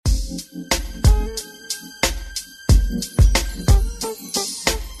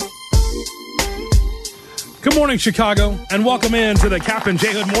Good morning, Chicago, and welcome in to the Kap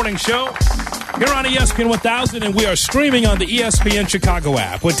J Hood Morning Show here on ESPN 1000, and we are streaming on the ESPN Chicago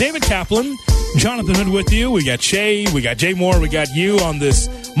app with David Kaplan, Jonathan Hood with you. We got Shay, we got Jay Moore, we got you on this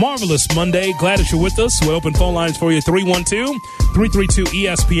marvelous Monday. Glad that you're with us. We'll open phone lines for you.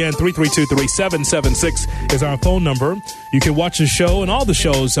 312-332-ESPN, 332-3776 is our phone number. You can watch the show and all the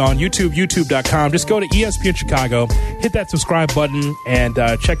shows on YouTube, youtube.com. Just go to ESPN Chicago, hit that subscribe button, and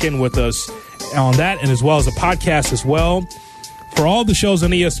check in with us on that, and as well as a podcast as well. For all the shows on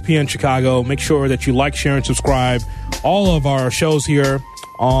ESPN Chicago, make sure that you like, share, and subscribe. All of our shows here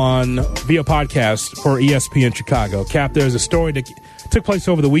via podcast for ESPN Chicago. Cap, there's a story that took place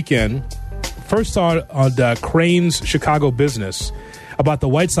over the weekend. First saw it on Crane's Chicago Business about the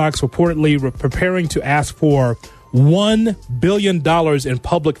White Sox reportedly preparing to ask for $1 billion in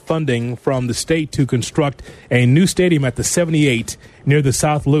public funding from the state to construct a new stadium at the 78 near the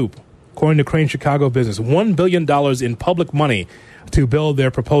South Loop. According to Crane Chicago Business, $1 billion in public money to build their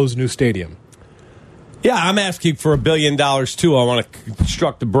proposed new stadium. Yeah, I'm asking for $1 billion, too. I want to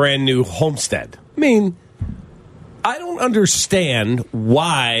construct a brand new homestead. I mean, I don't understand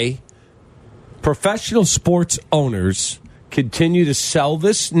why professional sports owners continue to sell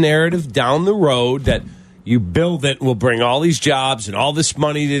this narrative down the road that you build it will bring all these jobs and all this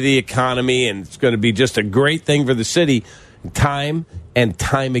money to the economy, and it's going to be just a great thing for the city. Time and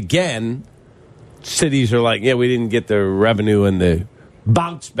time again, cities are like, yeah, we didn't get the revenue and the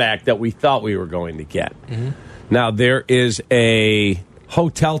bounce back that we thought we were going to get. Mm-hmm. Now, there is a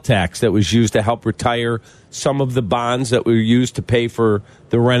hotel tax that was used to help retire some of the bonds that were used to pay for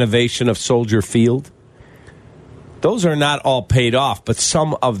the renovation of Soldier Field. Those are not all paid off, but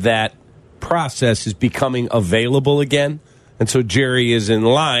some of that process is becoming available again. And so Jerry is in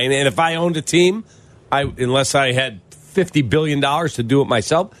line. And if I owned a team, unless I had $50 billion to do it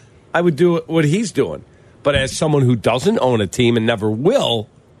myself, I would do what he's doing. But as someone who doesn't own a team and never will,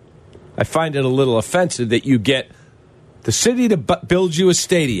 I find it a little offensive that you get the city to build you a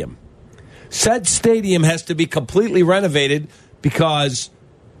stadium. Said stadium has to be completely renovated because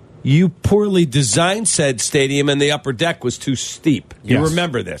you poorly designed said stadium and the upper deck was too steep. You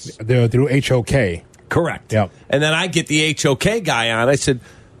remember this? Through HOK. Correct. Yep. And then I get the HOK guy on. I said,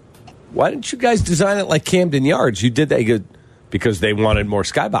 why didn't you guys design it like Camden Yards? You did that. He goes, because they wanted more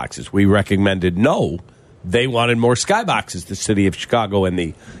skyboxes. We recommended no. They wanted more skyboxes, the city of Chicago and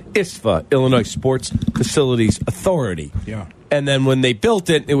the ISFA, Illinois Sports Facilities Authority. Yeah. And then when they built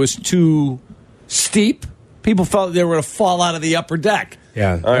it, it was too steep. People felt they were going to fall out of the upper deck.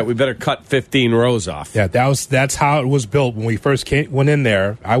 Yeah. All right, we better cut 15 rows off. Yeah, that's how it was built when we first went in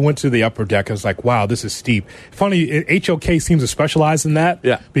there. I went to the upper deck. I was like, wow, this is steep. Funny, HOK seems to specialize in that.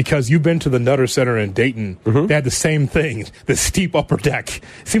 Yeah. Because you've been to the Nutter Center in Dayton. Mm-hmm. They had the same thing, the steep upper deck.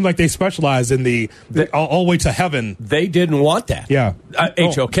 It seemed like they specialized in the all the way to heaven. They didn't want that. Yeah.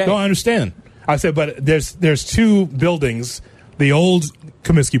 HOK. No, I understand. I said, but there's two buildings, the old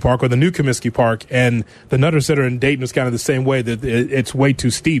Comiskey Park or the new Comiskey Park, and the Nutter Center in Dayton is kind of the same way, that it's way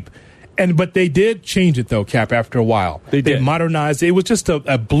too steep. But they did change it, though, Cap, after a while. They modernized it. It was just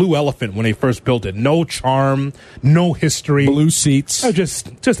a blue elephant when they first built it. No charm, no history. Blue seats.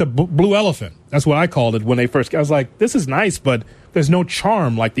 Just a blue elephant. That's what I called it when they first. I was like, this is nice, but there's no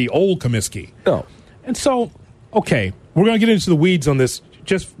charm like the old Comiskey. No. And so, okay, we're going to get into the weeds on this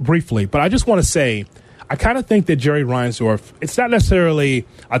just briefly, but I just want to say, I kind of think that Jerry Reinsdorf, it's not necessarily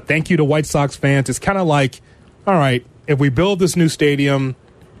a thank you to White Sox fans. It's kind of like, all right, if we build this new stadium,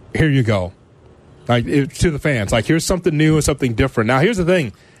 here you go. Like, to the fans. Like, here's something new and something different. Now, here's the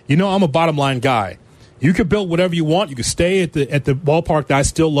thing. You know I'm a bottom line guy. You could build whatever you want. You could stay at the ballpark that I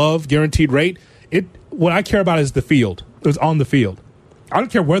still love, guaranteed rate. What I care about is the field. It's on the field. I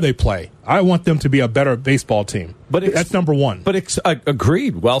don't care where they play. I want them to be a better baseball team. But that's number one. But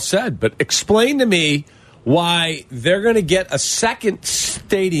agreed. Well said. But explain to me why they're going to get a second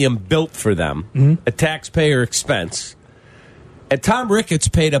stadium built for them at taxpayer expense. And Tom Ricketts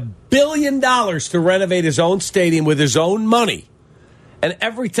paid $1 billion to renovate his own stadium with his own money. And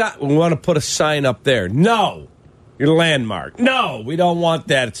every time we want to put a sign up there. No, your landmark. No, we don't want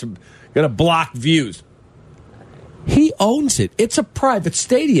that. It's going to block views. He owns it. It's a private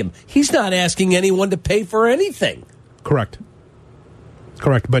stadium. He's not asking anyone to pay for anything. Correct.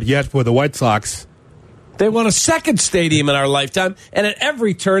 But yet, for the White Sox, they want a second stadium in our lifetime, and at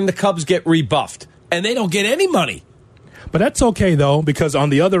every turn, the Cubs get rebuffed, and they don't get any money. But that's okay, though, because on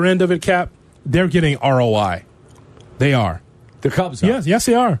the other end of it, Cap, they're getting ROI. They are. The Cubs are. Yes,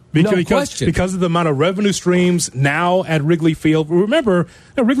 they are. No question. Because of the amount of revenue streams now at Wrigley Field. Remember,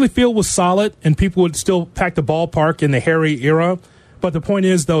 Wrigley Field was solid, and people would still pack the ballpark in the Harry era. But the point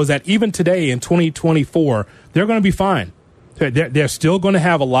is, though, is that even today in 2024, they're going to be fine. They're still going to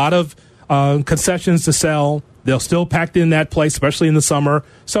have a lot of concessions to sell. They'll still pack in that place, especially in the summer.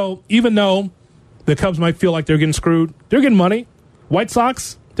 So even though the Cubs might feel like they're getting screwed, they're getting money. White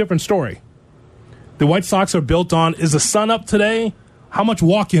Sox, different story. The White Sox are built on, is the sun up today? How much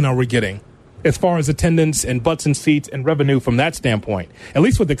walk-in are we getting as far as attendance and butts and seats and revenue from that standpoint? At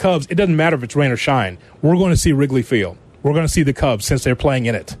least with the Cubs, it doesn't matter if it's rain or shine. We're going to see Wrigley Field. We're going to see the Cubs since they're playing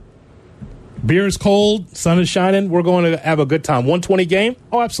in it. Beer is cold, sun is shining, we're going to have a good time. 120 game?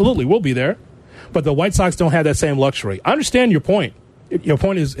 Oh, absolutely, we'll be there. But the White Sox don't have that same luxury. I understand your point. Your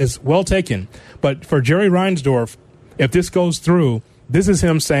point is well taken. But for Jerry Reinsdorf, if this goes through, this is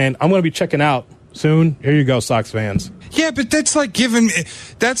him saying, I'm going to be checking out soon. Here you go, Sox fans. Yeah, but that's like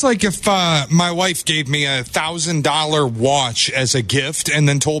if my wife gave me a $1,000 watch as a gift and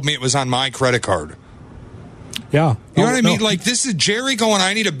then told me it was on my credit card. Yeah. You know what I mean? Like, this is Jerry going,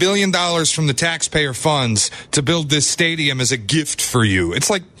 I need $1 billion from the taxpayer funds to build this stadium as a gift for you. It's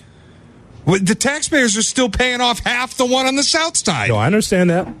like, the taxpayers are still paying off half the one on the south side. No, I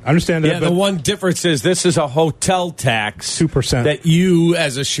understand that. Yeah, the one difference is this is a hotel tax. 2%. That you,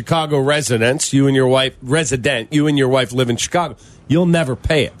 as a Chicago resident, you and your wife live in Chicago. You'll never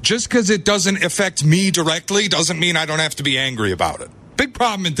pay it. Just because it doesn't affect me directly doesn't mean I don't have to be angry about it. Big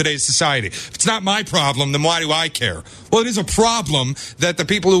problem in today's society. If it's not my problem, then why do I care? Well, it is a problem that the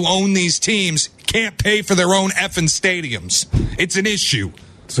people who own these teams can't pay for their own effing stadiums. It's an issue.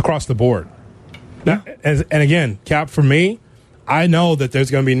 It's across the board. Now, and again, Cap, for me, I know that there's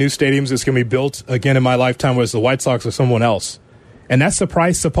going to be new stadiums that's going to be built again in my lifetime, whether it's the White Sox or someone else. And that's the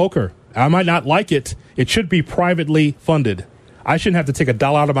price of poker. I might not like it. It should be privately funded. I shouldn't have to take $1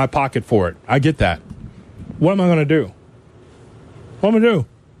 out of my pocket for it. I get that. What am I going to do? What am I going to do?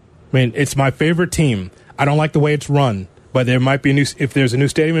 I mean, it's my favorite team. I don't like the way it's run, but there might be if there's a new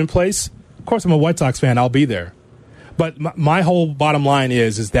stadium in place, of course I'm a White Sox fan. I'll be there. But my whole bottom line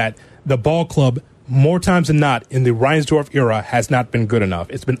is that the ball club, more times than not, in the Reinsdorf era, has not been good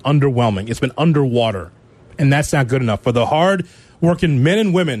enough. It's been underwhelming. It's been underwater. And that's not good enough. For the hard-working men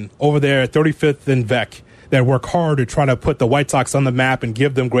and women over there at 35th and Vec that work hard to try to put the White Sox on the map and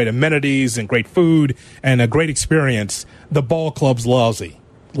give them great amenities and great food and a great experience, the ball club's lousy.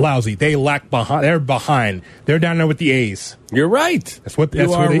 They lack behind. They're behind. They're down there with the A's. You're right. That's what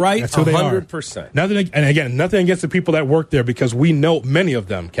you are right. That's who 100%. Nothing against the people that work there, because we know many of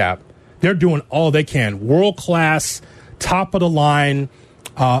them, Cap. They're doing all they can. World class, top of the line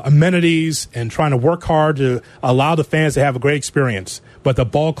amenities, and trying to work hard to allow the fans to have a great experience. But the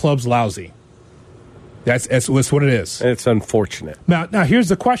ball club's lousy. That's what it is. It's unfortunate. Now here's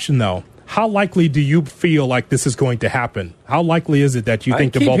the question, though. How likely do you feel like this is going to happen? How likely is it that you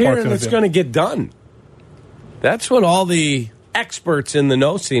think the ballpark's going to get done? That's what all the experts in the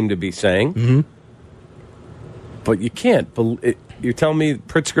know seem to be saying. Mm-hmm. But you can't. You're telling me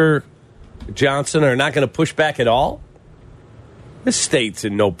Pritzker, Johnson are not going to push back at all? The state's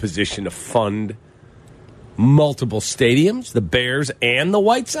in no position to fund multiple stadiums, the Bears and the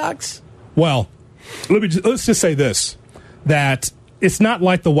White Sox. Well, let's just say this, that it's not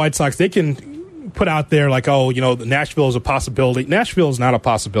like the White Sox. They can put out there like, Nashville is a possibility. Nashville is not a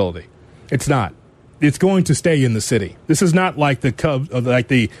possibility. It's not. It's going to stay in the city. This is not like the Cubs, or like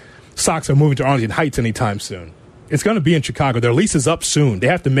the Sox are moving to Arlington Heights anytime soon. It's going to be in Chicago. Their lease is up soon. They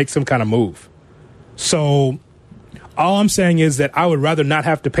have to make some kind of move. So all I'm saying is that I would rather not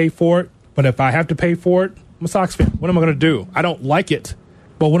have to pay for it. But if I have to pay for it, I'm a Sox fan. What am I going to do? I don't like it,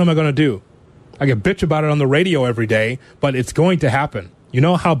 but what am I going to do? I get bitch about it on the radio every day, but it's going to happen. You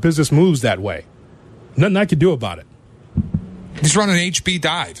know how business moves that way. Nothing I can do about it. Just run an HB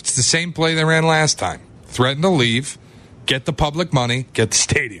dive. It's the same play they ran last time. Threaten to leave, get the public money, get the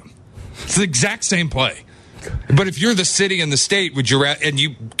stadium. It's the exact same play. But if you're the city and the state, and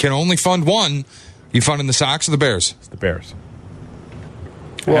you can only fund one, you funding the Sox or the Bears? It's the Bears.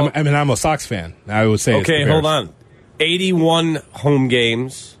 Well, I'm a Sox fan. I would say okay, it's the Bears. Hold on. 81 home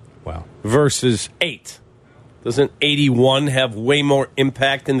games. Wow. Versus 8. Doesn't 81 have way more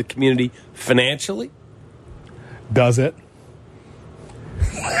impact in the community financially? Does it?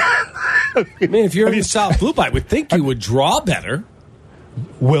 I mean, if you're in the South Loop, I would think you would draw better.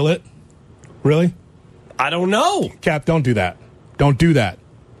 Will it? Really? I don't know. Cap, don't do that. Don't do that.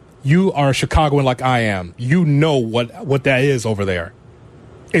 You are a Chicagoan like I am. You know what that is over there.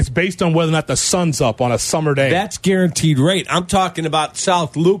 It's based on whether or not the sun's up on a summer day. That's guaranteed rate. I'm talking about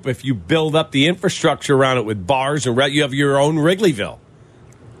South Loop if you build up the infrastructure around it with bars and you have your own Wrigleyville.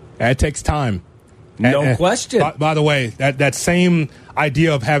 It takes time. No question. By the way, that same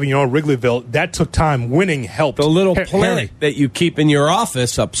idea of having your own Wrigleyville, that took time. Winning helped. The little plant that you keep in your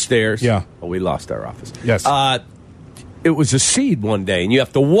office upstairs. Yeah. Oh, we lost our office. Yes. It was a seed one day, and you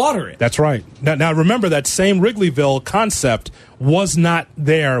have to water it. That's right. Now remember, that same Wrigleyville concept was not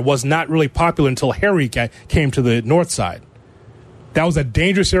really popular until Harry came to the north side. That was a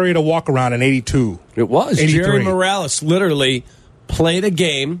dangerous area to walk around in 82. It was. 83. Jerry Morales literally played a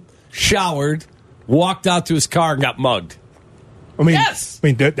game, showered, walked out to his car, and got mugged. I mean, yes! I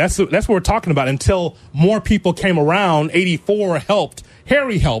mean that's what we're talking about. Until more people came around, 84 helped.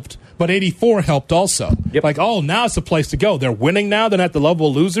 Harry helped, but 84 helped also. Yep. Like, oh, now it's the place to go. They're winning now. They're not the level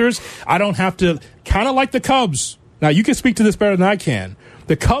of losers. I don't have to, kind of like the Cubs. Now, you can speak to this better than I can.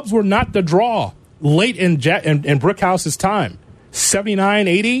 The Cubs were not the draw late in Brickhouse's time. 79,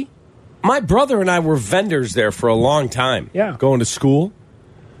 80. My brother and I were vendors there for a long time. Yeah. Going to school.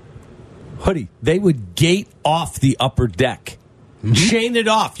 Hoodie, they would gate off the upper deck. Mm-hmm. Chain it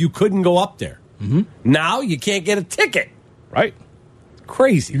off. You couldn't go up there. Mm-hmm. Now you can't get a ticket. Right.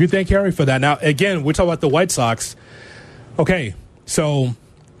 Crazy. You can thank Harry for that. Now, again, we're talking about the White Sox. Okay, so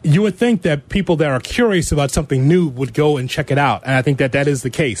you would think that people that are curious about something new would go and check it out, and I think that is the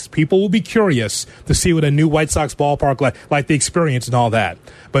case. People will be curious to see what a new White Sox ballpark like the experience and all that.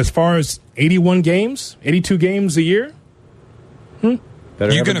 But as far as 81 games, 82 games a year, you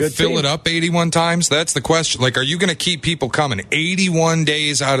going to fill it up 81 times? That's the question. Like, are you going to keep people coming 81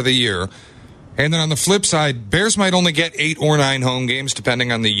 days out of the year? And then on the flip side, Bears might only get 8 or 9 home games,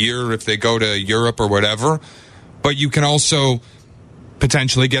 depending on the year, if they go to Europe or whatever. But you can also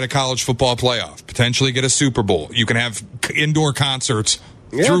potentially get a college football playoff, potentially get a Super Bowl. You can have indoor concerts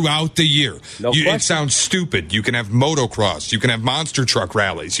throughout the year. It sounds stupid. You can have motocross. You can have monster truck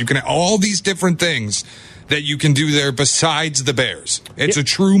rallies. You can have all these different things that you can do there besides the Bears. It's a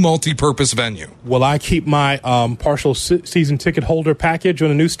true multi-purpose venue. Will I keep my partial season ticket holder package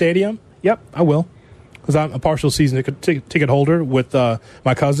on a new stadium? Yep, I will. Because I'm a partial season ticket holder with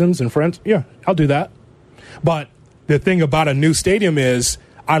my cousins and friends. Yeah, I'll do that. But the thing about a new stadium is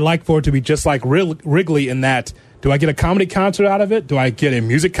I like for it to be just like Wrigley in that, do I get a comedy concert out of it? Do I get a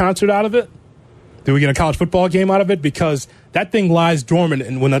music concert out of it? Do we get a college football game out of it? Because that thing lies dormant,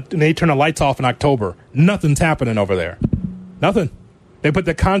 and when they turn the lights off in October, nothing's happening over there. Nothing. They put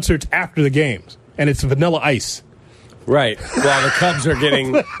the concerts after the games, and it's Vanilla Ice. Right. While the Cubs are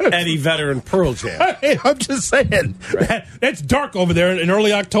getting Eddie Vedder and Pearl Jam. Hey, I'm just saying. Right. That's dark over there in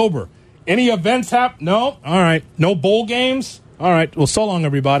early October. Any events happen? No? All right. No bowl games? All right. Well, so long,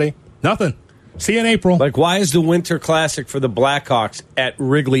 everybody. Nothing. See you in April. Like, why is the Winter Classic for the Blackhawks at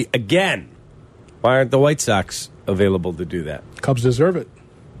Wrigley again? Why aren't the White Sox available to do that? Cubs deserve it.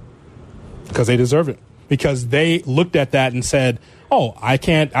 Because they deserve it. Because they looked at that and said, oh, I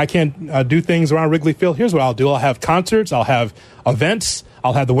can't do things around Wrigley Field. Here's what I'll do. I'll have concerts. I'll have events.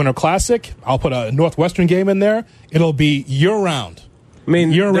 I'll have the Winter Classic. I'll put a Northwestern game in there. It'll be year-round. I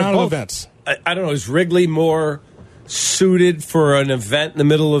mean, year-round events. I don't know. Is Wrigley more suited for an event in the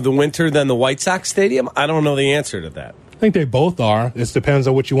middle of the winter than the White Sox Stadium? I don't know the answer to that. I think they both are. It depends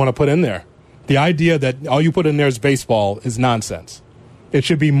on what you want to put in there. The idea that all you put in there is baseball is nonsense. It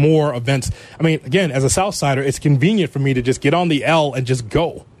should be more events. I mean, again, as a Southsider, it's convenient for me to just get on the L and just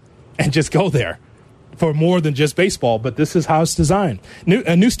go. And just go there for more than just baseball. But this is how it's designed.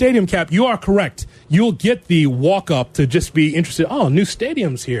 A new stadium, Cap, you are correct. You'll get the walk-up to just be interested. Oh, new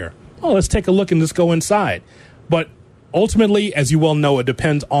stadium's here. Oh, let's take a look and just go inside. But ultimately, as you well know, it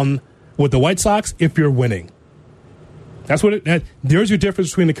depends on, with the White Sox, if you're winning. That's what there's your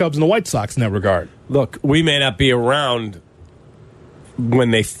difference between the Cubs and the White Sox in that regard. Look, we may not be around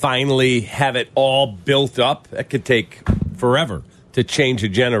when they finally have it all built up. That could take forever to change a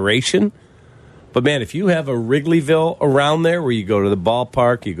generation. But, man, if you have a Wrigleyville around there where you go to the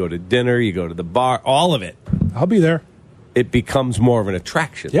ballpark, you go to dinner, you go to the bar, all of it. I'll be there. It becomes more of an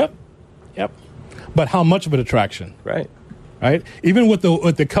attraction. Yep. But how much of an attraction? Right. Even with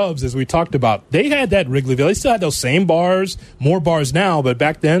the Cubs, as we talked about, they had that Wrigleyville. They still had those same bars, more bars now, but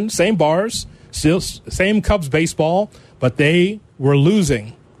back then, same bars, still same Cubs baseball, but they were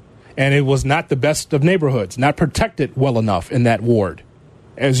losing, and it was not the best of neighborhoods, not protected well enough in that ward,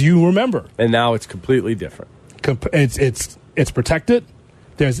 as you remember. And now it's completely different. It's protected.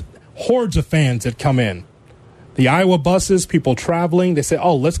 There's hordes of fans that come in. The Iowa buses, people traveling, they say,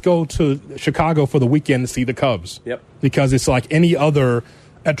 oh, let's go to Chicago for the weekend to see the Cubs. Yep. Because it's like any other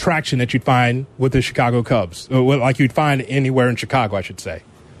attraction that you'd find with the Chicago Cubs, or like you'd find anywhere in Chicago, I should say.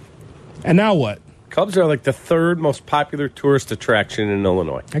 And now what? Cubs are like the third most popular tourist attraction in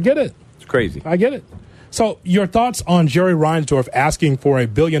Illinois. I get it. It's crazy. I get it. So your thoughts on Jerry Reinsdorf asking for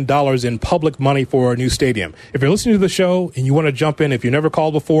 $1 billion in public money for a new stadium? If you're listening to the show and you want to jump in, if you never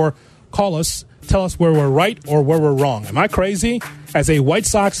called before, call us. Tell us where we're right or where we're wrong. Am I crazy? As a White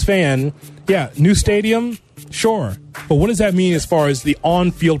Sox fan, yeah, new stadium, sure. But what does that mean as far as the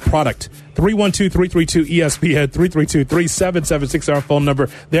on-field product? 312-332-ESPN, 332-3776, our phone number.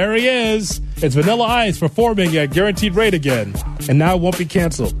 There he is. It's Vanilla Ice performing at Guaranteed Rate again. And now it won't be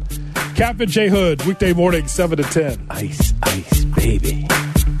canceled. Kap J Hood, weekday morning, 7 to 10. Ice, ice, baby.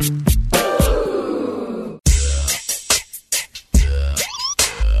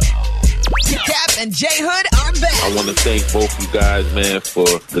 Kap and J Hood are back. I want to thank both you guys, man, for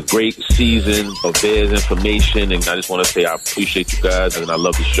the great season of Bears information. And I just want to say I appreciate you guys and I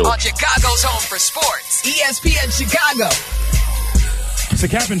love the show. On Chicago's home for sports, ESPN Chicago. It's the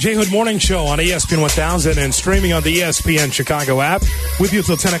Kap and J Hood Morning Show on ESPN 1000 and streaming on the ESPN Chicago app. With you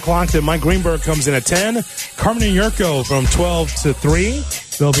till 10 o'clock. Then Mike Greenberg comes in at 10. Carmen and Yurko from 12 to 3.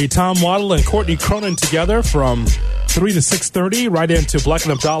 There'll be Tom Waddle and Courtney Cronin together from 3 to 6:30, right into Black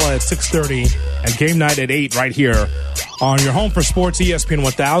and Abdallah at 6:30, and game night at 8 right here on your home for sports, ESPN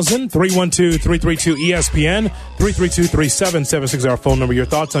 1000, 312-332-ESPN, 332-3776, our phone number. Your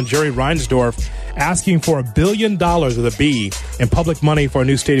thoughts on Jerry Reinsdorf asking for $1 billion with a B in public money for a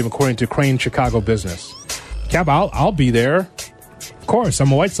new stadium, according to Crane Chicago Business. Cap, I'll be there. Of course,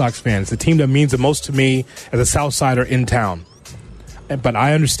 I'm a White Sox fan. It's the team that means the most to me as a Southsider in town. But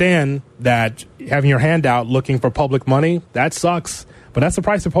I understand that having your hand out looking for public money, that sucks. But that's the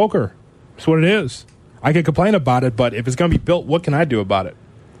price of poker. That's what it is. I can complain about it, but if it's going to be built, what can I do about it?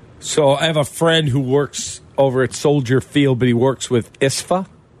 So I have a friend who works over at Soldier Field, but he works with ISFA,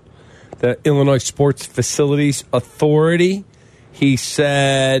 the Illinois Sports Facilities Authority. He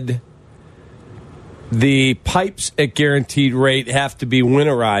said the pipes at Guaranteed Rate have to be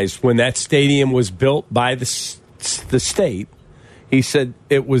winterized. When that stadium was built by the state, he said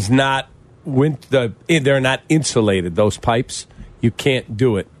it was not they're not insulated, those pipes. You can't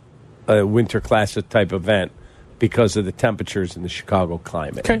do it, a winter classic type event, because of the temperatures in the Chicago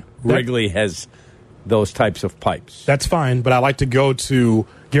climate. Okay. Wrigley has those types of pipes. That's fine, but I like to go to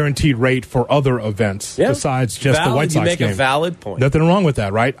Guaranteed Rate for other events besides just the White Sox game. You make a valid point. Nothing wrong with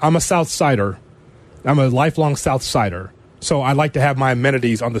that, right? I'm a Southsider. I'm a lifelong Southsider. So I like to have my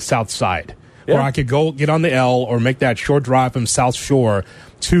amenities on the South Side. Where I could go get on the L or make that short drive from South Shore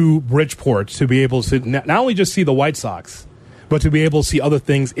to Bridgeport to be able to not only just see the White Sox, but to be able to see other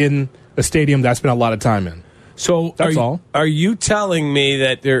things in a stadium that I spent a lot of time in. So that's all. Are you telling me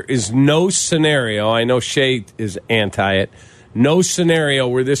that there is no scenario, I know Shea is anti it, no scenario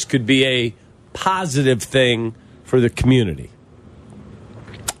where this could be a positive thing for the community?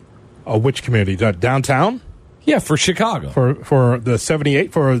 Which community? Downtown? Yeah, for Chicago. For the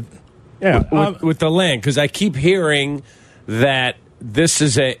 78? Yeah, with the land, because I keep hearing that this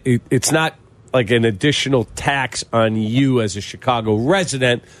is it's not like an additional tax on you as a Chicago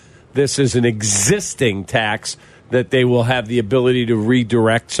resident. This is an existing tax that they will have the ability to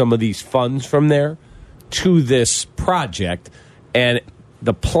redirect some of these funds from there to this project. And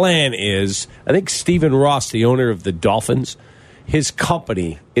the plan is, I think Stephen Ross, the owner of the Dolphins, his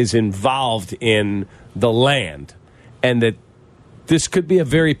company is involved in the land, and that this could be a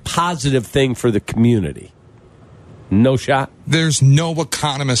very positive thing for the community. No shot? There's no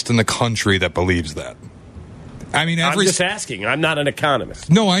economist in the country that believes that. I mean, I'm just asking. I'm not an economist.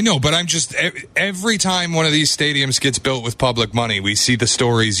 No, I know, but I'm just... Every time one of these stadiums gets built with public money, we see the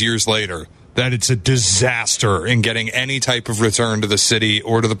stories years later that it's a disaster in getting any type of return to the city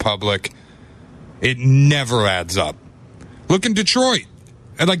or to the public. It never adds up. Look in Detroit.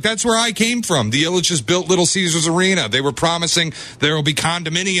 And that's where I came from. The Illiches built Little Caesars Arena. They were promising there will be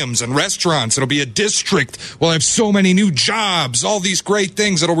condominiums and restaurants. It'll be a district. We'll have so many new jobs, all these great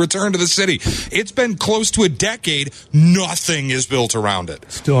things that'll return to the city. It's been close to a decade. Nothing is built around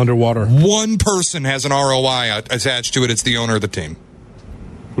it. Still underwater. One person has an ROI attached to it. It's the owner of the team.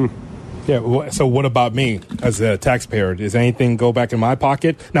 Yeah, so what about me as a taxpayer? Does anything go back in my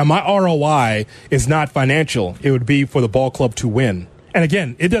pocket? Now, my ROI is not financial. It would be for the ball club to win. And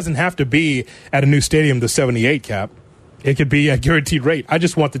again, it doesn't have to be at a new stadium, the 78 Cap. It could be at Guaranteed Rate. I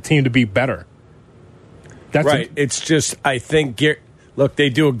just want the team to be better. That's right. It's just, I think, look, they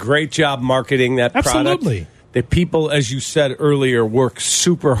do a great job marketing that product. Absolutely. The people, as you said earlier, work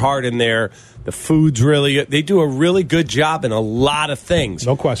super hard in there. The food's really good. They do a really good job in a lot of things.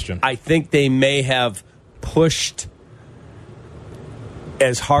 No question. I think they may have pushed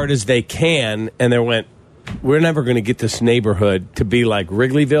as hard as they can, and they went, we're never going to get this neighborhood to be like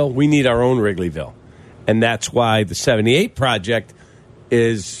Wrigleyville. We need our own Wrigleyville. And that's why the 78 project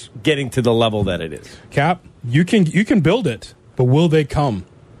is getting to the level that it is. Cap, you can build it, but will they come?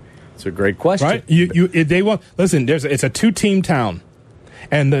 It's a great question. Right? They won't. Listen, it's a 2-team town,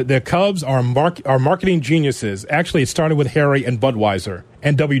 and the Cubs are marketing geniuses. Actually, it started with Harry and Budweiser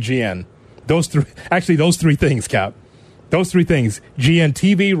and WGN. Those three things, Cap. Those three things: GN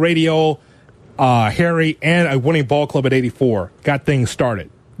TV, radio, Harry, and a winning ball club at 84 got things started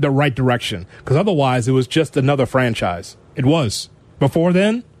the right direction. Because otherwise, it was just another franchise. It was. Before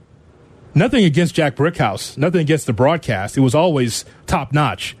then, nothing against Jack Brickhouse, nothing against the broadcast. It was always top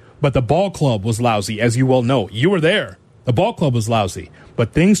notch. But the ball club was lousy, as you well know. You were there. The ball club was lousy.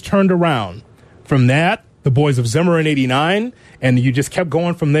 But things turned around. From that, the boys of Zimmer in 89, and you just kept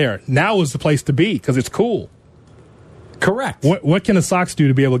going from there. Now is the place to be because it's cool. Correct. What can the Sox do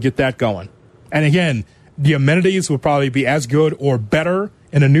to be able to get that going? And again, the amenities will probably be as good or better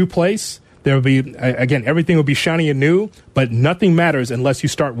in a new place. There will be, again, everything will be shiny and new, but nothing matters unless you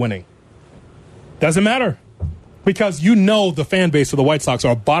start winning. Doesn't matter. Because you know the fan base of the White Sox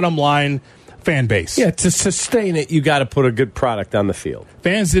are a bottom line fan base. Yeah, to sustain it, you got to put a good product on the field.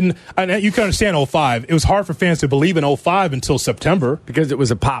 Fans didn't, and you can understand 05. It was hard for fans to believe in 05 until September. Because it was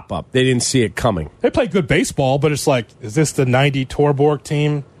a pop-up. They didn't see it coming. They played good baseball, but it's like, is this the 90 Torborg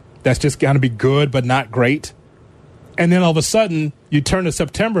team that's just going to be good but not great? And then all of a sudden, you turn to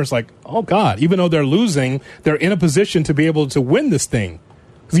September, it's like, oh, God, even though they're losing, they're in a position to be able to win this thing.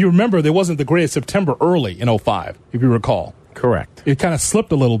 Because you remember, there wasn't the greatest September early in 05, if you recall. Correct. It kind of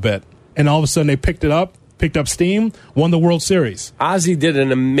slipped a little bit. And all of a sudden, they picked up steam, won the World Series. Ozzie did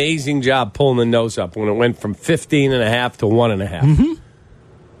an amazing job pulling the nose up when it went from 15.5 to 1.5. Mm-hmm.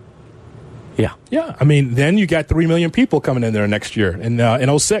 Yeah. Yeah. I mean, then you got 3 million people coming in there next year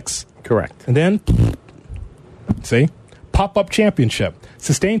in 06. Correct. And then, see, pop-up championship.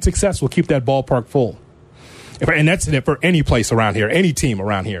 Sustained success will keep that ballpark full. And that's it for any place around here, any team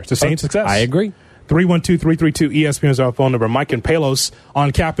around here. Sustained success. I agree. 312-332-ESPN is our phone number. Mike and Palos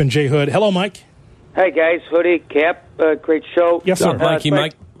on Kap and J Hood. Hello, Mike. Hi, guys. Hoodie, Cap, great show. Yes, sir. Mikey,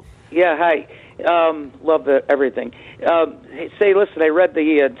 Mike. Yeah, hi. Love everything. Say, listen, I read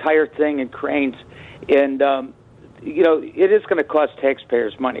the entire thing in Cranes, and, it is going to cost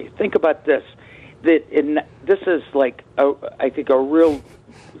taxpayers money. Think about this. This is like, I think, a real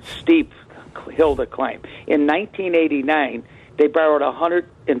steep hill to climb. In 1989, they borrowed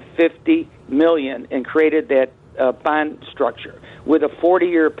 $150 million and created that bond structure with a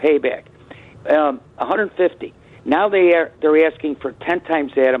 40-year payback. 150. Now they're asking for 10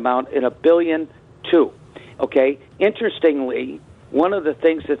 times that amount in $1.2 billion. Okay. Interestingly, one of the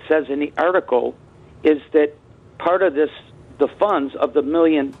things that says in the article is that part of this, the funds of the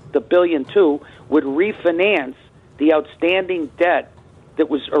 $1.2 billion, would refinance the outstanding debt that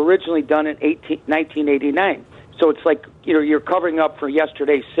was originally done in 1989. So it's like you're covering up for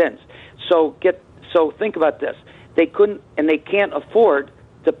yesterday's sins. So think about this. They couldn't and they can't afford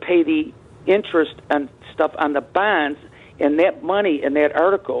to pay the interest and stuff on the bonds, and that money in that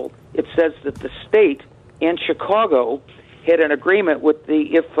article, it says that the state and Chicago had an agreement with the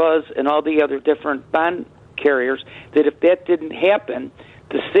IFAs and all the other different bond carriers that if that didn't happen,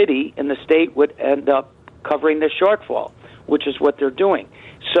 the city and the state would end up covering the shortfall, which is what they're doing.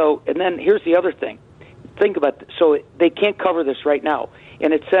 So, and then here's the other thing. Think about this. So they can't cover this right now.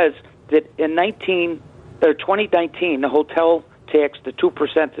 And it says that in 2019, the hotel tax, the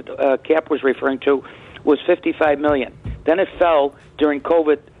 2% that Cap was referring to, was $55 million. Then it fell during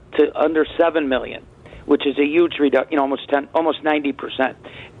COVID to under $7 million, which is a huge reduction, almost 90%.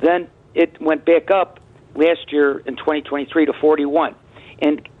 Then it went back up last year in 2023 to 41.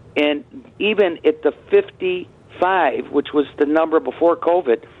 And even at the 55, which was the number before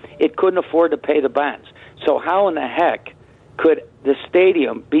COVID, it couldn't afford to pay the bonds. So how in the heck could the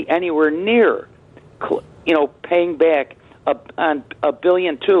stadium be anywhere near, paying back on $1.2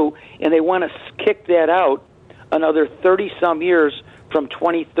 billion, and they want to kick that out another 30-some years from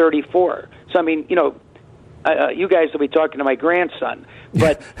 2034. So, I mean, you guys will be talking to my grandson,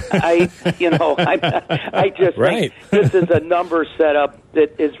 but I just right. think this is a number setup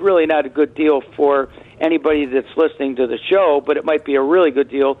that is really not a good deal for anybody that's listening to the show, but it might be a really good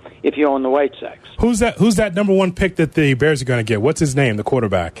deal if you own the White Sox. Who's that number one pick that the Bears are going to get? What's his name, the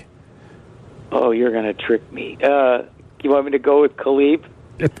quarterback? Oh, you're going to trick me. You want me to go with Khalib?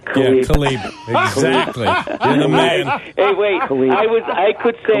 Khalib. Exactly. You're the man. Hey, wait. Khalib. I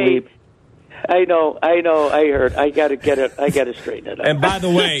could say. Khalib. I know. I heard. I got to get it. I got to straighten it out. And by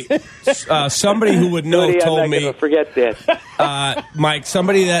the way, somebody who would know told me. I'm not going to forget that. Mike,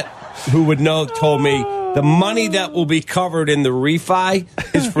 who would know told me the money that will be covered in the refi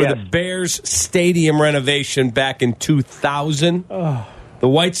is for the Bears stadium renovation back in 2000. The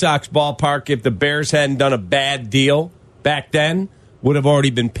White Sox ballpark, if the Bears hadn't done a bad deal back then, would have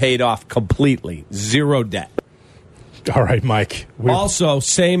already been paid off completely. Zero debt. All right, Mike. Also,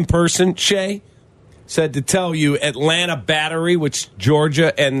 same person, Shay, said to tell you Atlanta Battery, which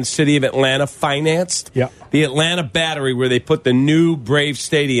Georgia and the city of Atlanta financed. Yeah. The Atlanta Battery, where they put the new Brave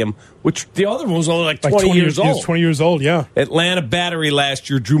Stadium, which the other one was only like 20 years old. It was 20 years old, yeah. Atlanta Battery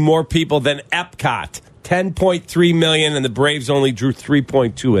last year drew more people than Epcot. 10.3 million, and the Braves only drew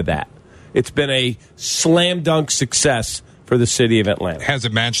 3.2 of that. It's been a slam dunk success for the city of Atlanta. Has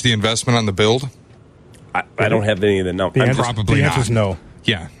it matched the investment on the build? I don't have any of the numbers. Probably the answer's not. No.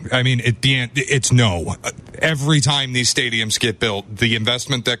 Yeah, I mean, it's no. Every time these stadiums get built, the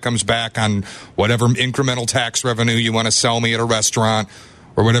investment that comes back on whatever incremental tax revenue you want to sell me at a restaurant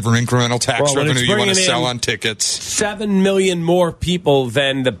or whatever incremental tax revenue you want to sell on tickets. 7 million more people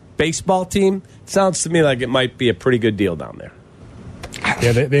than the baseball team. Sounds to me like it might be a pretty good deal down there.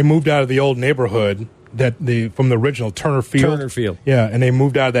 Yeah, they moved out of the old neighborhood from the original Turner Field. Yeah, and they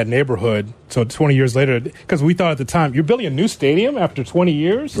moved out of that neighborhood. So 20 years later, because we thought at the time, you're building a new stadium after 20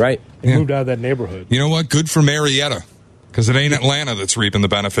 years? Right. They moved out of that neighborhood. You know what? Good for Marietta, because it ain't Atlanta that's reaping the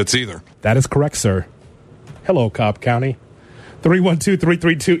benefits either. That is correct, sir. Hello, Cobb County.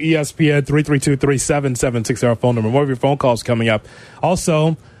 312-332-ESPN, 332-3776, our phone number. More of your phone calls coming up.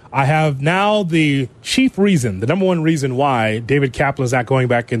 Also, I have now the chief reason, the number one reason why David Kaplan is not going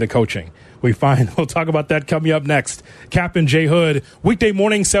back into coaching. We'll talk about that coming up next. Kap and J Hood, weekday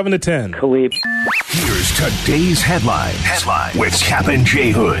morning, 7 to 10. Khalib. Here's today's headlines with Kap and J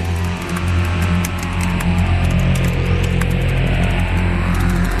Hood.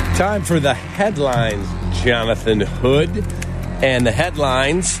 Time for the headlines, Jonathan Hood. And the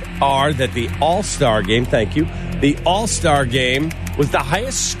headlines are that the All-Star game, thank you, the All-Star game was the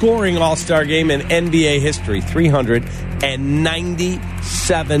highest scoring All-Star game in NBA history,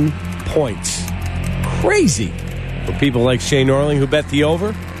 397 points. Crazy. For people like Shane Orling who bet the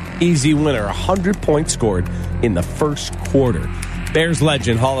over, easy winner, 100 points scored in the first quarter. Bears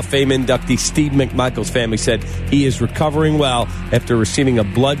legend, Hall of Fame inductee Steve McMichael's family said he is recovering well after receiving a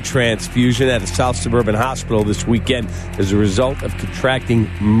blood transfusion at a South Suburban hospital this weekend as a result of contracting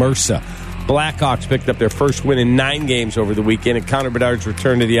MRSA. Blackhawks picked up their first win in 9 games over the weekend, and Connor Bedard's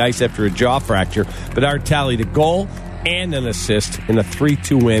return to the ice after a jaw fracture. Bedard tallied a goal and an assist in a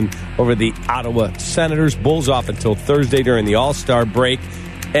 3-2 win over the Ottawa Senators. Bulls off until Thursday during the All-Star break.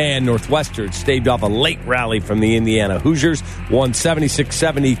 And Northwestern staved off a late rally from the Indiana Hoosiers, won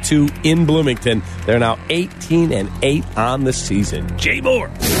 76-72 in Bloomington. They're now 18-8 on the season. Jay Moore.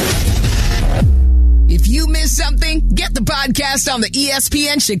 If you missed something, get the podcast on the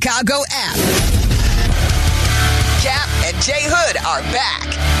ESPN Chicago app. Kap and J Hood are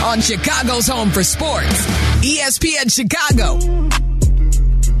back on Chicago's home for sports, ESPN Chicago.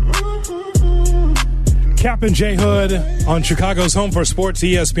 Kap and J Hood on Chicago's home for sports,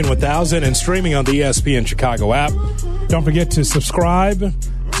 ESPN 1000, and streaming on the ESPN Chicago app. Don't forget to subscribe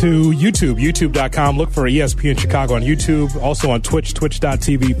to YouTube, youtube.com. Look for ESPN Chicago on YouTube. Also on Twitch,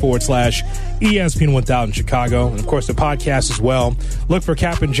 twitch.tv/ESPN 1000 Chicago. And, of course, the podcast as well. Look for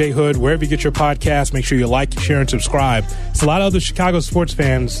Kap and J Hood wherever you get your podcast. Make sure you like, share, and subscribe. It's a lot of other Chicago sports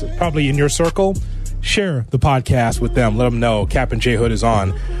fans probably in your circle. Share the podcast with them. Let them know Kap and J Hood is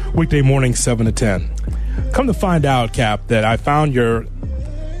on weekday morning, 7 to 10. Come to find out, Kap, that I found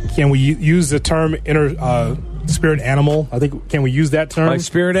can we use the term spirit animal? I think, can we use that term? My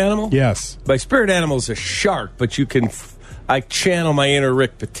spirit animal? Yes. My spirit animal is a shark, but I channel my inner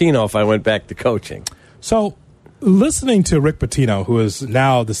Rick Pitino if I went back to coaching. So, listening to Rick Pitino, who is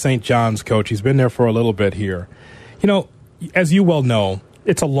now the St. John's coach, he's been there for a little bit here. You know, as you well know,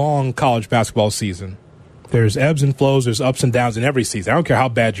 it's a long college basketball season. There's ebbs and flows, there's ups and downs in every season. I don't care how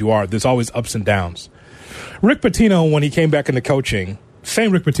bad you are, there's always ups and downs. Rick Pitino, when he came back into coaching,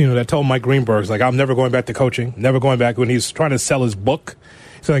 same Rick Pitino that told Mike Greenberg, like, I'm never going back to coaching, never going back. When he's trying to sell his book,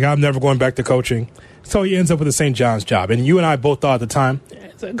 he's like, I'm never going back to coaching. So he ends up with the St. John's job. And you and I both thought at the time,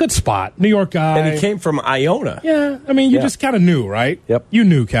 it's a good spot, New York guy. And he came from Iona. Yeah, I mean, you just kind of knew, right? Yep. You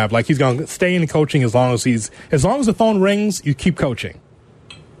knew, Kap, like he's going to stay in coaching as long as the phone rings, you keep coaching.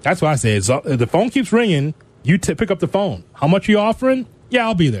 That's what I say. If the phone keeps ringing, you pick up the phone. How much are you offering? Yeah,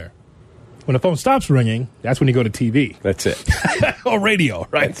 I'll be there. When the phone stops ringing, that's when you go to TV. That's it. Or radio,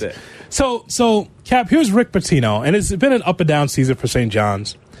 right? That's it. So, Kap, here's Rick Pitino, and it's been an up and down season for St.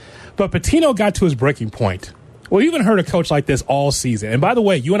 John's. But Pitino got to his breaking point. We even heard a coach like this all season. And by the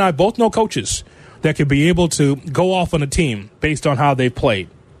way, you and I both know coaches that could be able to go off on a team based on how they've played.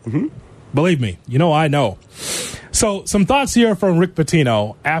 Mm-hmm. Believe me, I know. So, some thoughts here from Rick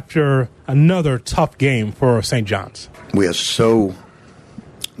Pitino after another tough game for St. John's. We are so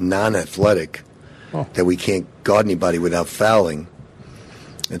non-athletic that we can't guard anybody without fouling.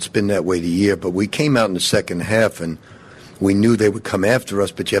 It's been that way the year, but we came out in the second half and we knew they would come after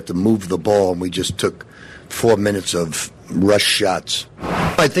us, but you have to move the ball, and we just took 4 minutes of rush shots.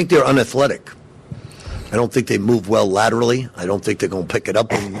 I think they're unathletic. I don't think they move well laterally. I don't think they're going to pick it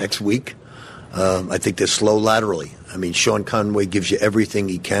up in next week. I think they're slow laterally. I mean, Sean Conway gives you everything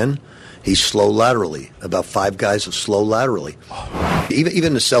he can. He's slow laterally. About 5 guys are slow laterally.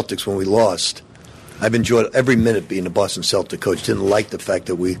 Even the Celtics, when we lost, I've enjoyed every minute being the Boston Celtic coach. Didn't like the fact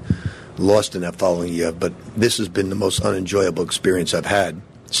that we lost in that following year, but this has been the most unenjoyable experience I've had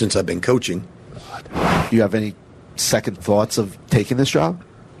since I've been coaching. You have any second thoughts of taking this job?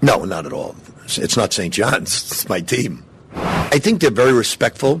 No, not at all. It's not St. John's. It's my team. I think they're very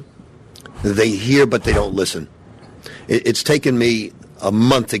respectful. They hear, but they don't listen. It's taken me a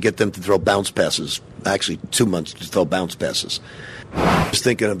month to get them to throw bounce passes. Actually, 2 months to throw bounce passes. I was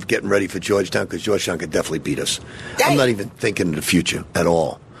thinking of getting ready for Georgetown because Georgetown could definitely beat us. I'm not even thinking of the future at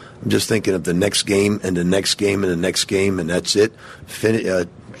all. I'm just thinking of the next game and the next game and the next game, and that's it.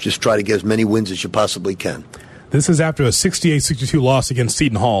 Just try to get as many wins as you possibly can. This is after a 68-62 loss against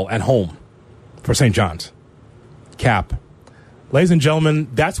Seton Hall at home for St. John's. Kap. Ladies and gentlemen,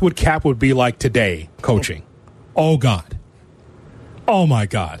 that's what Kap would be like today, coaching. Oh, God. Oh, my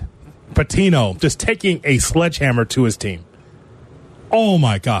God. Pitino just taking a sledgehammer to his team. Oh,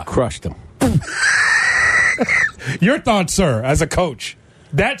 my God. Crushed him. Your thoughts, sir, as a coach.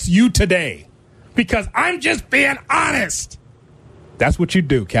 That's you today. Because I'm just being honest. That's what you'd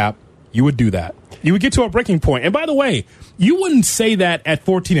do, Kap. You would do that. You would get to a breaking point. And by the way, you wouldn't say that at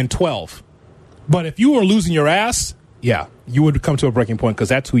 14-12. But if you were losing your ass, yeah, you would come to a breaking point because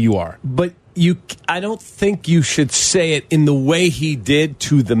that's who you are. But I don't think you should say it in the way he did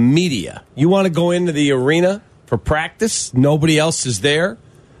to the media. You want to go into the arena for practice, nobody else is there,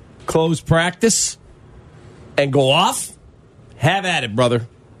 close practice, and go off? Have at it, brother,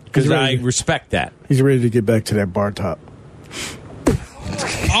 because I respect that. He's ready to get back to that bar top.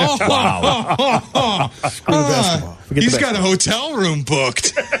 Oh, wow. He's got a hotel room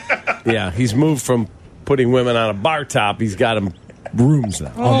booked. Yeah, he's moved from putting women on a bar top. He's got them rooms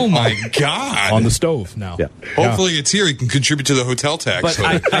now. Oh, my God. On the stove now. Yeah. Hopefully it's here. He can contribute to the hotel tax.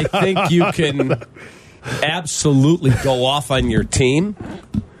 But I think you can absolutely go off on your team,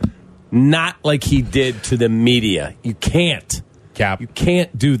 not like he did to the media. You can't. Kap. You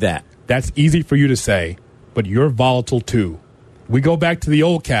can't do that. That's easy for you to say, but you're volatile too. We go back to the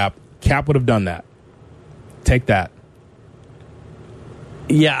old Kap. Kap would have done that. Take that.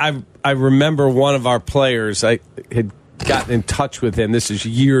 Yeah, I remember one of our players, I had gotten in touch with him. This is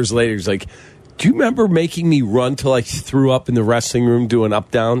years later. He's like, do you remember making me run till I threw up in the wrestling room doing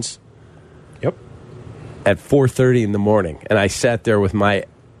up-downs? Yep. At 4:30 in the morning. And I sat there with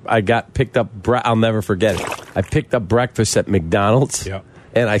picked up, I'll never forget it. I picked up breakfast at McDonald's. Yep.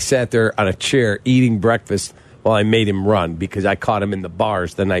 And I sat there on a chair eating breakfast while I made him run because I caught him in the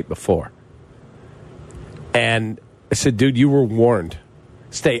bars the night before. And I said, dude, you were warned.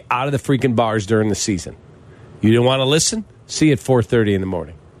 Stay out of the freaking bars during the season. You didn't want to listen? See you at 4:30 in the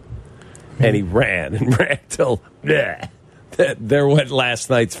morning. And he ran and ran till there went last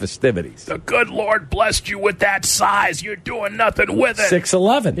night's festivities. The good Lord blessed you with that size. You're doing nothing with it.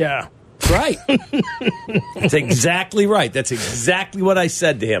 6'11". Yeah. Right. That's exactly right. That's exactly what I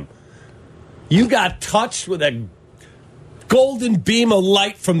said to him. You got touched with a golden beam of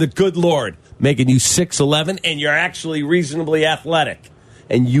light from the good Lord, making you 6'11", and you're actually reasonably athletic.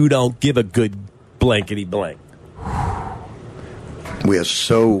 And you don't give a good blankety blank. We are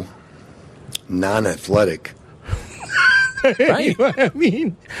so non-athletic. Right.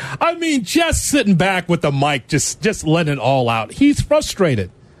 I mean, just sitting back with the mic, just letting it all out. He's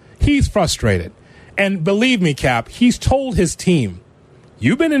frustrated. And believe me, Kap, he's told his team,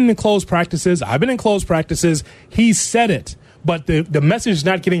 you've been in closed practices, I've been in closed practices. He said it, but the message is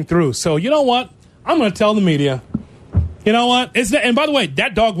not getting through. So you know what? I'm going to tell the media. You know what? And by the way,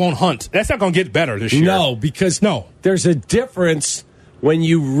 that dog won't hunt. That's not going to get better this year. No, because there's a difference when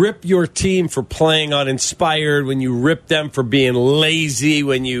you rip your team for playing uninspired, when you rip them for being lazy,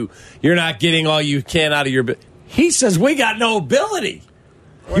 when you're not getting all you can out of your... He says, we got no ability.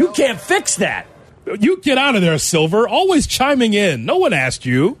 You can't fix that. You get out of there, Silver. Always chiming in. No one asked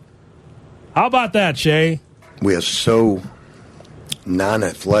you. How about that, Shay? We are so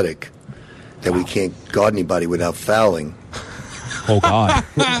non-athletic that we can't guard anybody without fouling. Oh, God.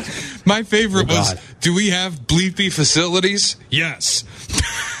 My favorite was, do we have bleepy facilities? Yes.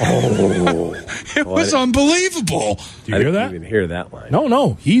 It was unbelievable. Do you hear that? I didn't even hear that line.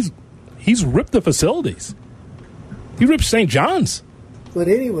 No. He's ripped the facilities. He ripped St. John's. But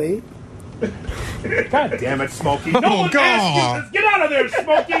anyway. God damn it, Smokey. No one asked you this. Get out of there,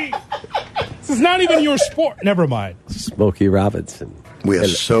 Smokey. This is not even your sport. Never mind. Smokey Robinson. We are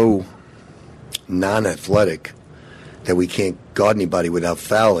so non-athletic that we can't guard anybody without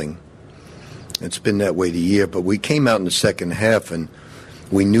fouling. It's been that way the year, but we came out in the second half and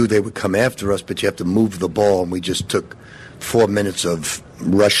we knew they would come after us, but you have to move the ball, and we just took 4 minutes of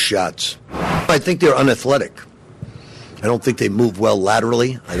rush shots. I think they're unathletic. I don't think they move well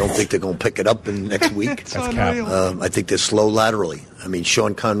laterally. I don't think they're going to pick it up in next week. That's Cap. I think they're slow laterally. I mean,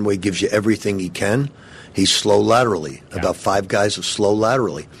 Sean Conway gives you everything he can. He's slow laterally. Yeah. About 5 guys are slow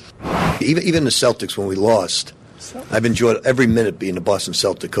laterally. Even the Celtics, when we lost, I've enjoyed every minute being the Boston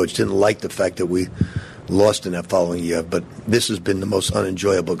Celtic coach. Didn't like the fact that we lost in that following year, but this has been the most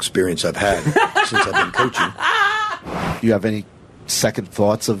unenjoyable experience I've had since I've been coaching. You have any second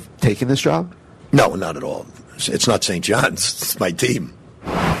thoughts of taking this job? No, not at all. It's not St. John's. It's my team.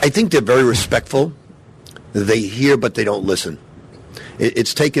 I think they're very respectful. They hear, but they don't listen.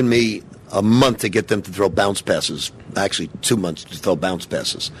 It's taken me a month to get them to throw bounce passes. Actually, 2 months to throw bounce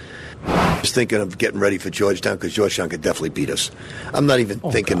passes. Just thinking of getting ready for Georgetown because Georgetown could definitely beat us. I'm not even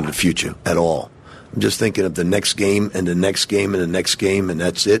thinking of the future at all. I'm just thinking of the next game and the next game and the next game, and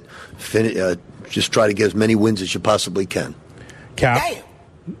that's it. Just try to get as many wins as you possibly can. Cap.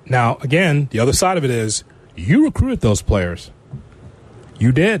 Now, again, the other side of it is you recruited those players.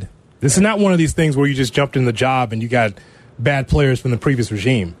 You did. This is not one of these things where you just jumped in the job and you got bad players from the previous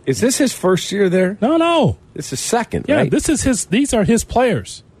regime. Is this his first year there? No. This is second, yeah, right? this is his. These are his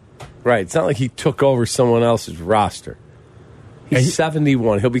players. Right. It's not like he took over someone else's roster. He's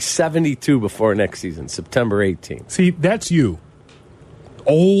 71. He'll be 72 before next season, September 18th. See, that's you.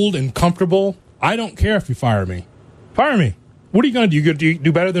 Old and comfortable. I don't care if you fire me. Fire me. What are you going to do? Do you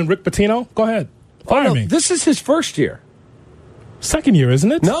do better than Rick Pitino? Go ahead. Fire me. This is his first year. Second year,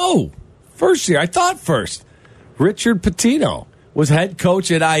 isn't it? No. First year. I thought first. Richard Pitino was head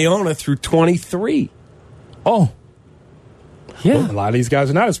coach at Iona through 23. Oh. Yeah. Well, a lot of these guys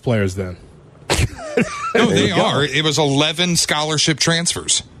are not his players then. No, they are. It was 11 scholarship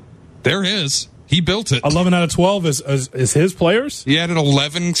transfers. They're his. He built it. 11 out of 12 is his players? He added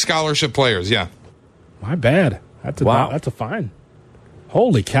 11 scholarship players, yeah. My bad. That's a fine.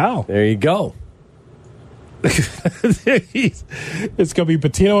 Holy cow. There you go. It's going to be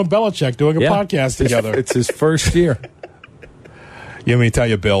Pitino and Belichick doing a podcast together. It's his first year. Let me tell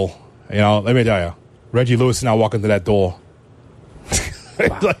you, Bill. Let me tell you. Reggie Lewis is now walking through that door.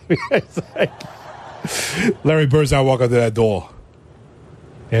 Larry Bird's now walking through that door.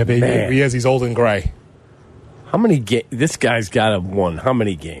 Yeah, baby. Yes, he's old and gray. How many games? This guy's got won how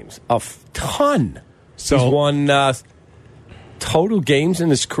many games? A ton. So he's won total games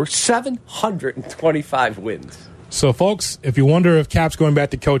in his career, 725 wins. So, folks, if you wonder if Cap's going back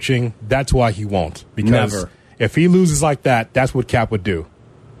to coaching, that's why he won't. Because Never. If he loses like that, that's what Cap would do.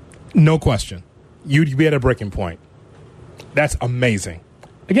 No question. You'd be at a breaking point. That's amazing.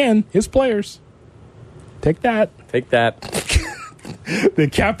 Again, his players. Take that. Take that. The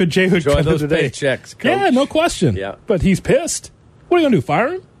Kap J Hood enjoy those paychecks, coach. Yeah, no question. Yeah. But he's pissed. What are you going to do,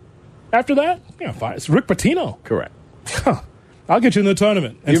 fire him? After that? Yeah, fire. It's Rick Pitino. Correct. I'll get you in the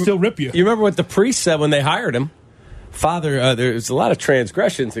tournament and still rip you. You remember what the priest said when they hired him? Father, there's a lot of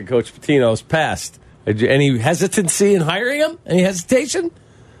transgressions in Coach Pitino's past. Any hesitancy in hiring him? Any hesitation?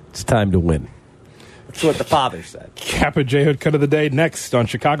 It's time to win. That's what the father said. Kap J Hood cut of the day next on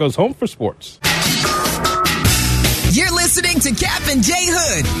Chicago's Home for Sports. You're listening to Kap and J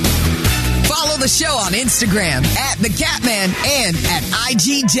Hood. Follow the show on Instagram at The Catman and at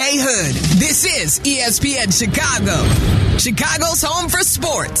IGJHood. This is ESPN Chicago, Chicago's home for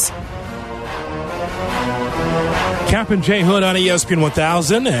sports. Kap and J Hood on ESPN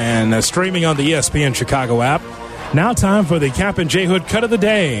 1000 and streaming on the ESPN Chicago app. Now time for the Kap and J Hood cut of the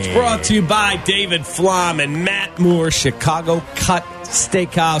day. It's brought to you by David Flom and Matt Moore, Chicago Cut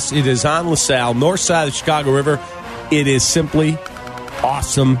Steakhouse. It is on LaSalle, north side of the Chicago River. It is simply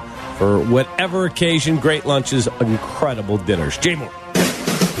awesome for whatever occasion. Great lunches, incredible dinners. Jay Moore.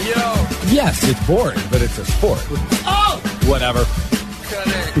 Yo. Yes, it's boring, but it's a sport. Oh! Whatever.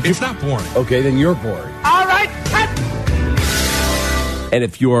 It's not boring. Okay, then you're boring. All right, cut! And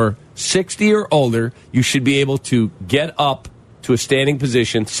if you're 60 or older, you should be able to get up to a standing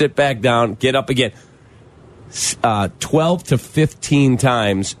position, sit back down, get up again 12 to 15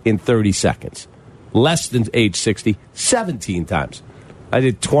 times in 30 seconds. Less than age 60, 17 times. I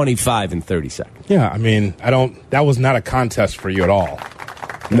did 25 in 30 seconds. Yeah, I mean, that was not a contest for you at all.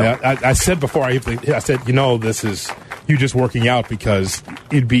 No. I said before, I said, this is you just working out because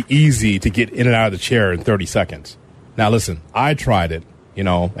it'd be easy to get in and out of the chair in 30 seconds. Now, listen, I tried it.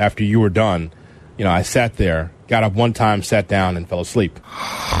 after you were done, I sat there, got up one time, sat down, and fell asleep.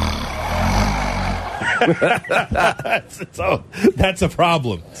 So that's a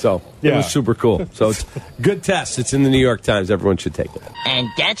problem. So it was super cool. So it's good test. It's in the New York Times. Everyone should take it. And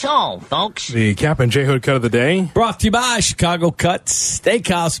that's all, folks. The Kap and J Hood cut of the day. Brought to you by Chicago Cuts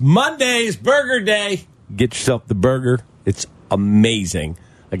Steakhouse. Monday's Burger Day. Get yourself the burger. It's amazing.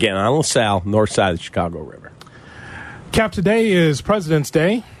 Again, on LaSalle, north side of the Chicago River. Kap, today is President's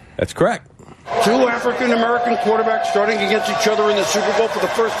Day. That's correct. Two African-American quarterbacks starting against each other in the Super Bowl for the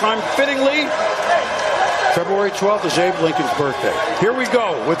first time, fittingly. February 12th is Abe Lincoln's birthday. Here we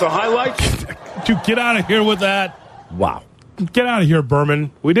go with the highlights. Dude, get out of here with that. Wow. Get out of here,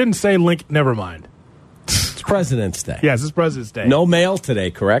 Berman. We didn't say Lincoln. Never mind. It's President's Day. Yes, it's President's Day. No mail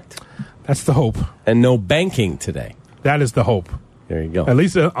today, correct? That's the hope. And no banking today. That is the hope. There you go. At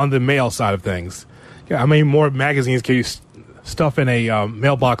least on the mail side of things. How many more magazines can you stuff in a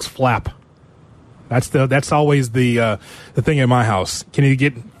mailbox flap? That's always the thing in my house. Can you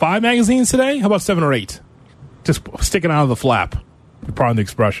get 5 magazines today? How about 7 or 8? Just sticking out of the flap. Pardon the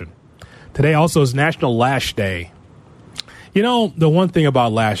expression. Today also is National Lash Day. The one thing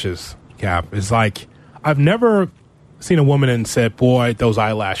about lashes, Kap, is like I've never seen a woman and said, boy, those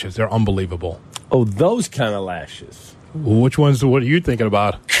eyelashes, they're unbelievable. Oh, those kind of lashes. Which ones, what are you thinking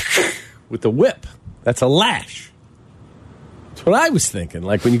about? With the whip. That's a lash. That's what I was thinking.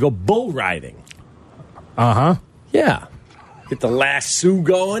 Like when you go bull riding. Uh-huh. Yeah. Get the lasso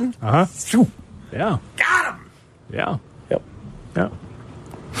going. Uh-huh. Yeah. Got him. Yeah. Yep. Yeah.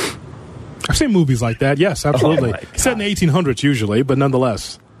 I've seen movies like that. Yes, absolutely. Oh Set in the 1800s usually, but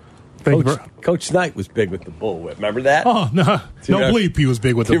nonetheless. Coach Knight was big with the bullwhip. Remember that? Oh, no. No bleep he was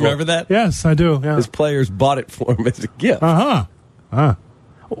big with the bullwhip. Do you remember that? Yes, I do. Yeah. His players bought it for him as a gift. Uh-huh.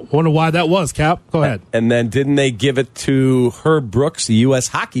 Wonder why that was, Kap. Go ahead. And then didn't they give it to Herb Brooks, the U.S.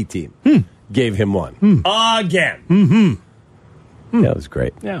 hockey team? Gave him one. Again. Mm-hmm. Yeah, it was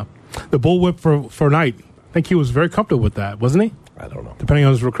great. Yeah. The bullwhip for Knight. I think he was very comfortable with that, wasn't he? I don't know. Depending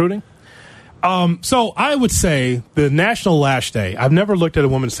on his recruiting. So I would say the National Lash Day, I've never looked at a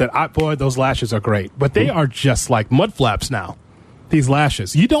woman and said, boy, those lashes are great. But they are just like mud flaps now, these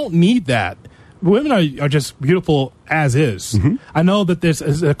lashes. You don't need that. Women are just beautiful as is. Mm-hmm. I know that there's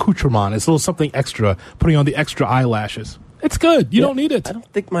an accoutrement. It's a little something extra, putting on the extra eyelashes. It's good. You don't need it. I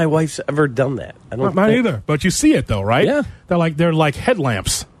don't think my wife's ever done that. I don't Mine either. But you see it, though, right? Yeah. They're like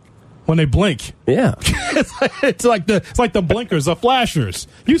headlamps. When they blink. Yeah. it's like the blinkers of flashers.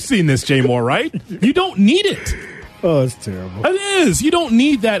 You've seen this, Jay Moore, right? You don't need it. Oh, it's terrible. It is. You don't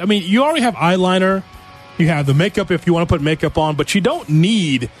need that. I mean, you already have eyeliner. You have the makeup if you want to put makeup on, but you don't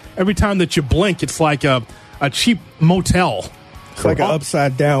need every time that you blink, it's like a cheap motel. It's like an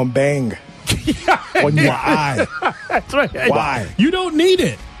upside down bang on your eye. That's right. Why? You don't need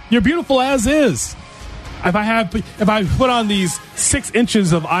it. You're beautiful as is. If I put on these 6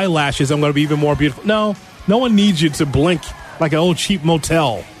 inches of eyelashes, I'm going to be even more beautiful. No one needs you to blink like an old cheap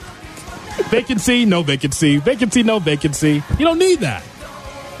motel. Vacancy, no vacancy. Vacancy, no vacancy. You don't need that.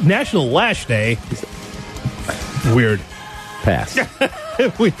 National Lash Day. Weird. Pass.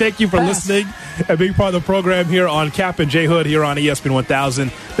 We thank you for listening and being part of the program here on Kap and J Hood here on ESPN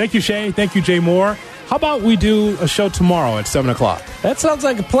 1000. Thank you, Shay. Thank you, Jay Moore. How about we do a show tomorrow at 7 o'clock? That sounds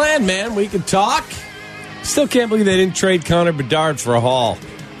like a plan, man. We can talk. Still can't believe they didn't trade Connor Bedard for a haul.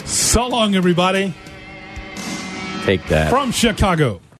 So long, everybody. Take that. From Chicago.